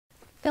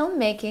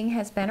Filmmaking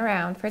has been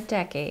around for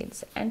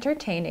decades,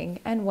 entertaining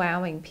and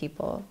wowing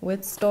people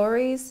with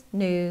stories,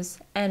 news,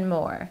 and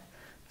more.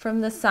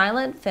 From the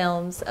silent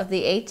films of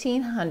the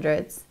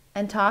 1800s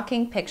and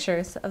talking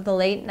pictures of the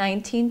late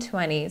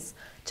 1920s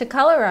to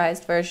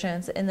colorized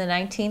versions in the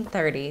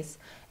 1930s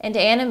and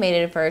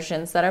animated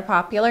versions that are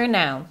popular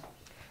now,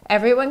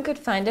 everyone could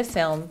find a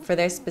film for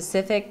their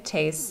specific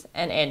tastes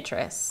and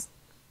interests.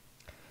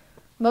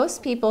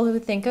 Most people who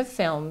think of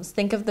films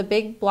think of the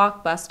big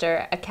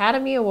blockbuster,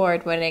 Academy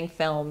Award-winning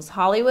films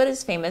Hollywood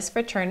is famous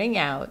for turning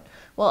out,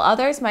 while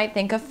others might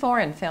think of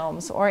foreign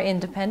films or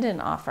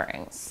independent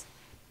offerings.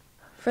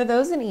 For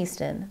those in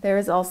Easton, there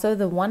is also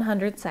the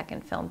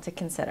 100-second film to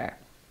consider.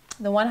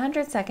 The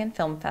 100-second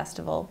Film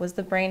Festival was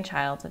the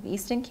brainchild of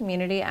Easton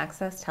Community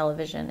Access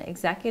Television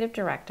Executive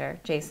Director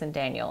Jason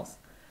Daniels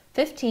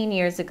 15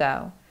 years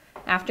ago,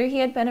 after he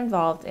had been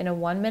involved in a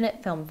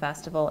one-minute film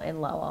festival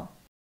in Lowell.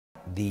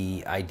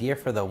 The idea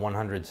for the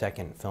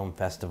 100-second Film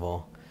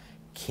Festival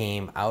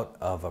came out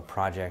of a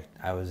project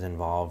I was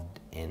involved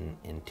in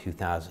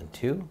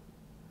 2002.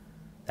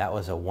 That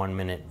was a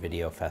one-minute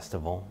video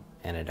festival,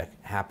 and it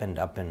happened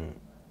up in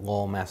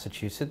Lowell,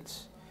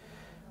 Massachusetts,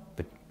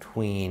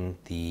 between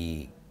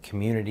the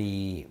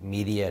Community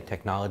Media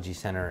Technology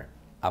Center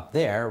up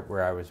there,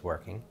 where I was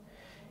working,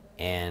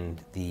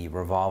 and the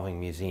Revolving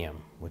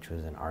Museum, which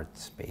was an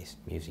arts-based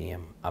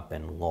museum up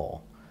in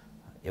Lowell.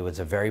 It was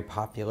a very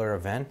popular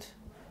event.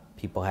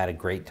 People had a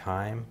great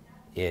time.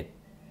 It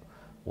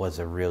was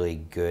a really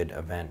good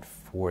event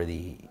for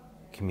the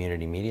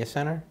Community Media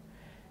Center.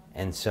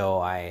 And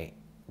so I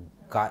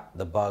got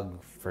the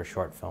bug for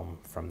short film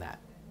from that.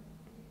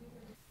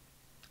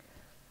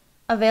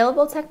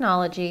 Available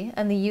technology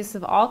and the use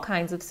of all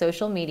kinds of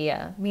social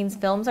media means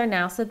films are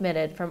now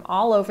submitted from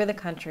all over the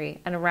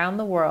country and around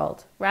the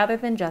world, rather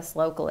than just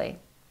locally.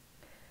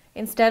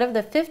 Instead of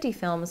the 50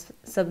 films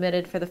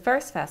submitted for the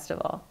first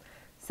festival,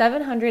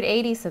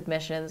 780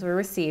 submissions were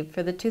received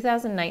for the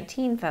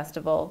 2019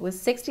 festival, with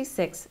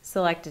 66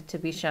 selected to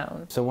be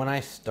shown. So when I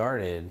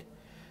started,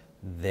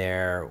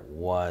 there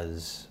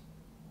was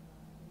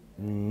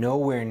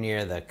nowhere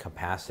near the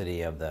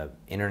capacity of the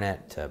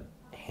internet to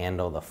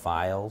handle the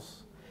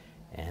files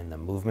and the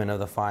movement of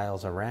the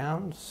files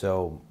around.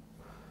 So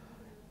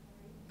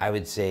I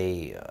would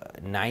say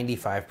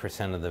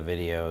 95% of the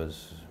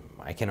videos,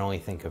 I can only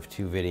think of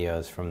 2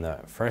 videos from the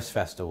first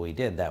festival we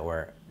did that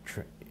were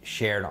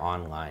shared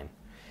online.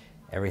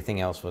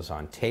 Everything else was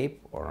on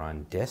tape or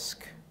on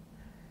disc,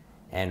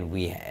 and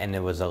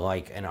it was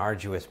like an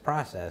arduous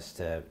process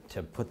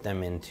to put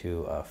them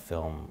into a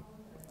film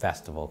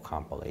festival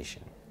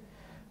compilation.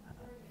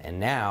 And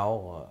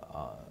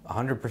now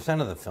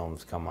 100% of the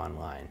films come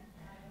online,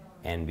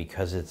 and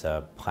because it's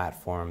a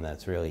platform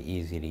that's really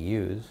easy to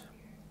use,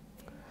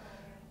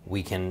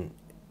 we can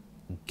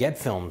get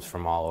films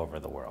from all over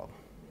the world.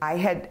 I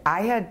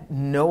had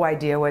no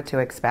idea what to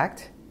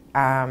expect.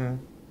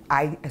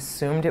 I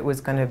assumed it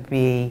was going to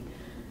be,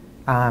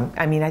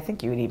 I mean, I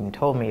think you had even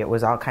told me it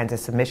was all kinds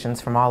of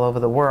submissions from all over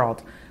the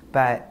world,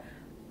 but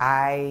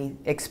I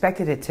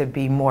expected it to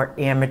be more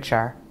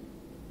amateur.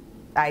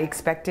 I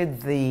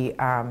expected the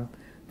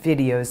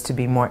videos to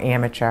be more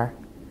amateur,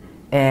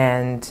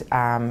 and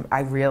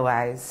I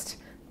realized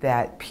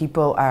that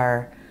people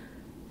are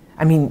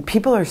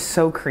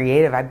so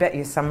creative. I bet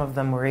you some of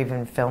them were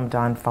even filmed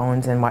on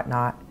phones and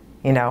whatnot,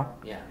 you know?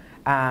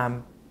 Yeah.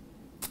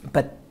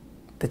 But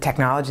the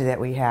technology that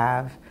we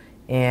have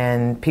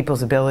and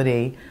people's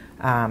ability,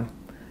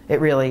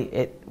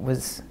 it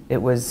was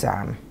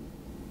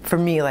for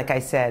me, like I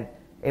said,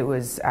 it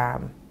was a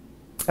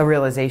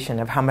realization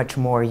of how much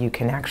more you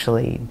can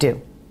actually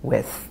do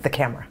with the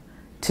camera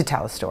to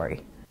tell a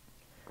story.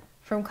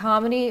 From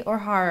comedy or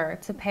horror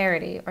to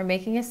parody or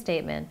making a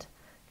statement,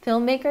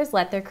 filmmakers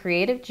let their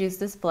creative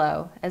juices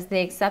flow as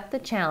they accept the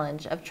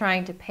challenge of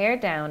trying to pare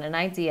down an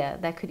idea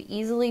that could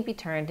easily be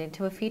turned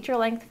into a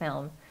feature-length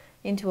film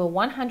into a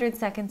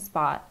 100-second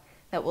spot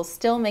that will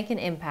still make an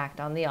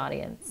impact on the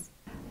audience.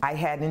 I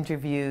had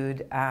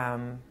interviewed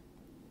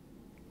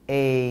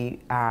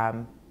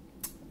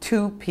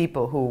 2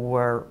 people who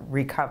were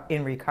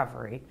in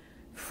recovery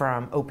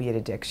from opiate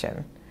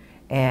addiction,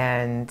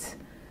 and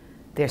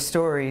their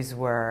stories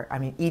were, I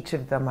mean, each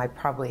of them I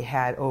probably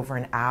had over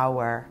an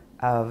hour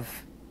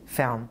of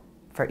film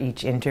for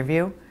each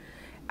interview,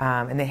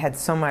 and they had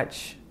so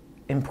much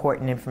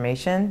important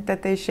information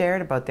that they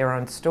shared about their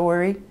own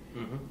story.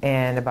 Mm-hmm.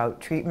 And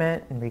about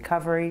treatment and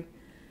recovery.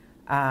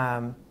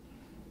 So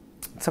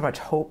much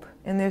hope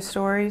in their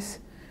stories.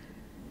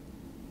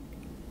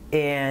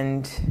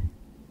 And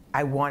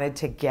I wanted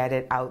to get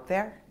it out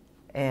there.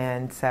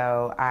 And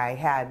so I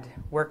had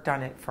worked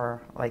on it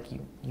for, like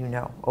you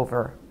know,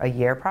 over a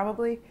year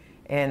probably.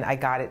 And I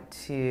got it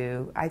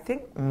to, I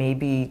think,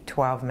 maybe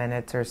 12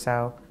 minutes or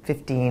so,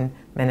 15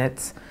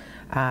 minutes.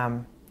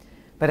 But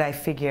I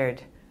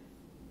figured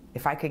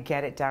if I could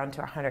get it down to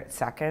 100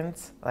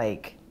 seconds,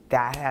 like,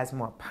 that has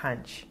more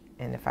punch,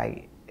 and if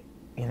I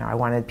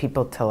wanted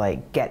people to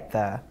like get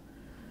the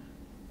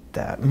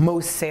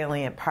most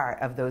salient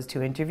part of those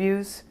 2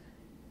 interviews,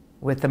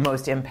 with the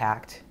most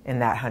impact in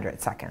that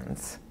 100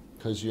 seconds.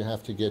 Because you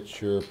have to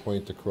get your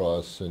point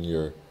across and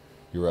your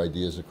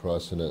ideas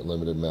across in a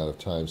limited amount of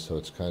time, so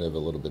it's kind of a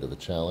little bit of a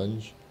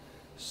challenge.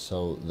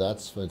 So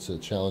it's a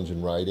challenge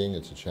in writing,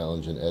 it's a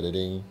challenge in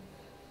editing.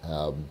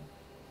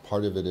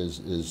 Part of it is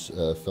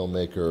a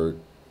filmmaker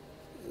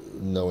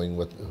knowing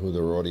who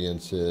their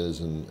audience is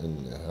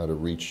and how to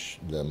reach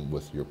them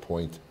with your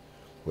point,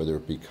 whether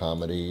it be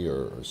comedy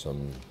or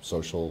some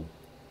social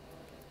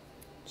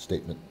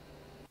statement.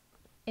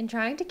 In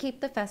trying to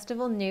keep the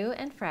festival new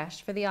and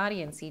fresh for the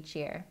audience each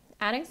year,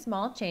 adding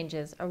small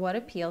changes are what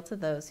appeal to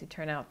those who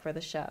turn out for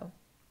the show.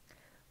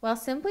 While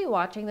simply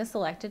watching the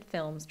selected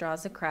films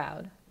draws a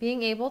crowd,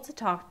 being able to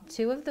talk to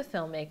two of the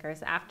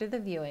filmmakers after the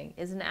viewing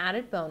is an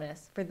added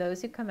bonus for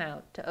those who come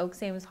out to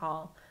Oaks Ames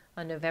Hall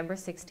on November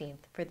 16th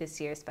for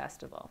this year's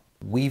festival.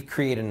 We've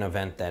created an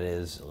event that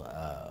is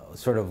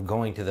sort of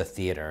going to the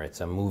theater.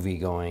 It's a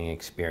movie-going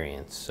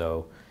experience.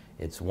 So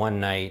it's one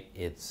night,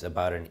 it's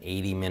about an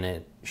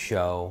 80-minute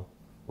show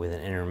with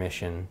an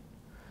intermission.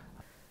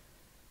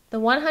 The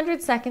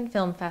 100-second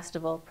Film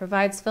Festival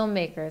provides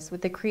filmmakers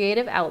with a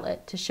creative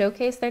outlet to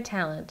showcase their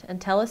talent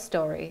and tell a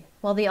story,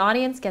 while the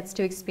audience gets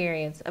to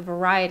experience a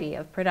variety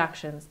of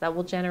productions that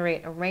will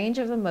generate a range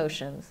of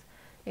emotions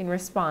in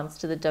response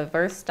to the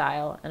diverse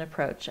style and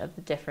approach of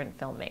the different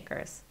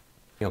filmmakers.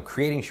 You know,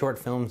 creating short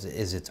films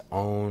is its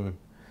own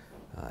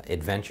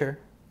adventure,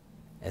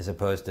 as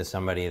opposed to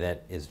somebody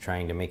that is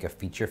trying to make a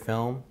feature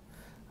film.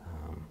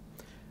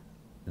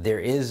 There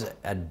is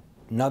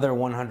another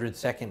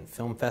 100-second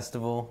film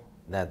festival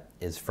that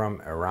is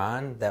from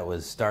Iran that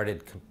was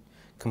started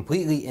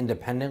completely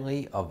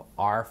independently of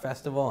our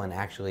festival and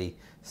actually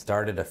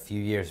started a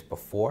few years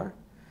before.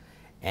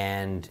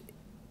 And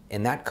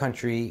in that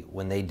country,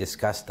 when they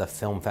discuss the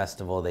film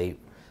festival,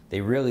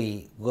 they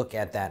really look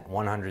at that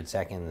 100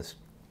 seconds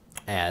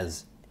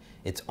as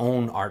its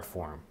own art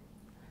form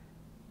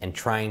and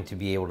trying to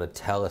be able to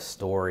tell a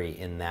story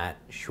in that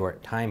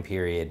short time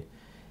period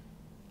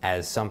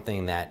as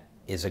something that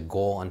is a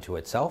goal unto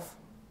itself.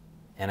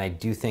 And I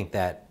do think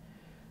that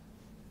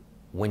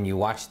when you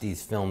watch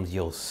these films,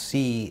 you'll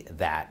see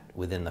that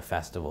within the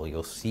festival.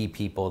 You'll see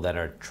people that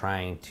are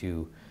trying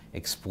to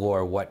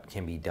explore what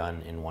can be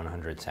done in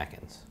 100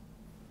 seconds.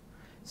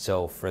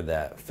 So for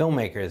the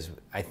filmmakers,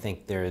 I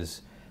think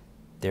there's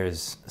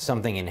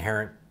something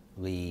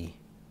inherently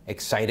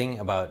exciting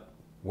about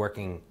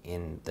working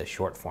in the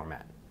short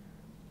format.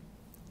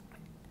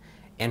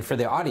 And for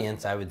the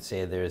audience, I would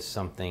say there's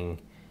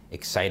something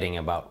exciting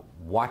about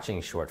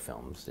watching short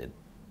films. It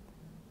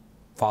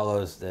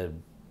follows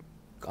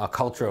a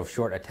culture of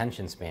short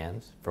attention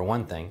spans, for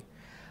one thing,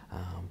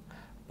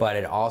 but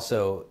it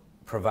also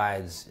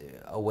provides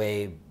a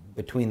way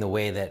between the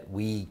way that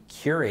we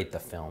curate the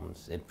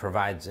films. It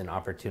provides an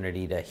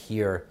opportunity to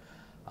hear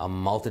a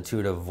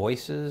multitude of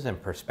voices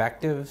and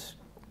perspectives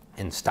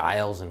and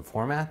styles and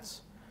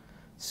formats.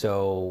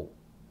 So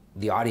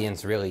the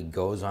audience really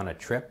goes on a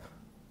trip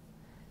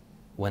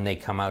when they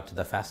come out to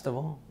the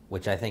festival,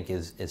 which I think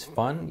is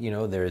fun. You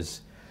know,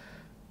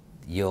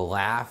 you'll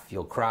laugh,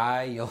 you'll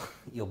cry,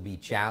 you'll be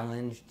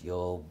challenged,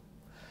 you'll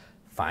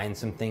find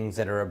some things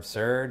that are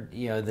absurd.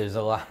 You know, there's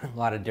a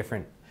lot of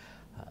different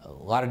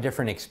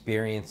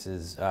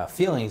experiences,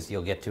 feelings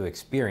you'll get to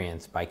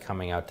experience by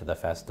coming out to the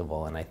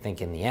festival. And I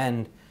think in the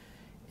end,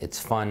 it's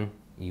fun,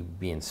 you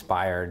be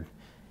inspired,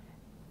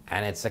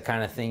 and it's the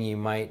kind of thing you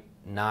might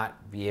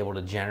not be able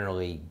to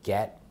generally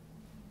get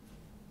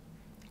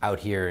out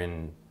here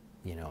in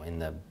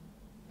the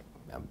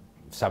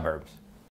suburbs.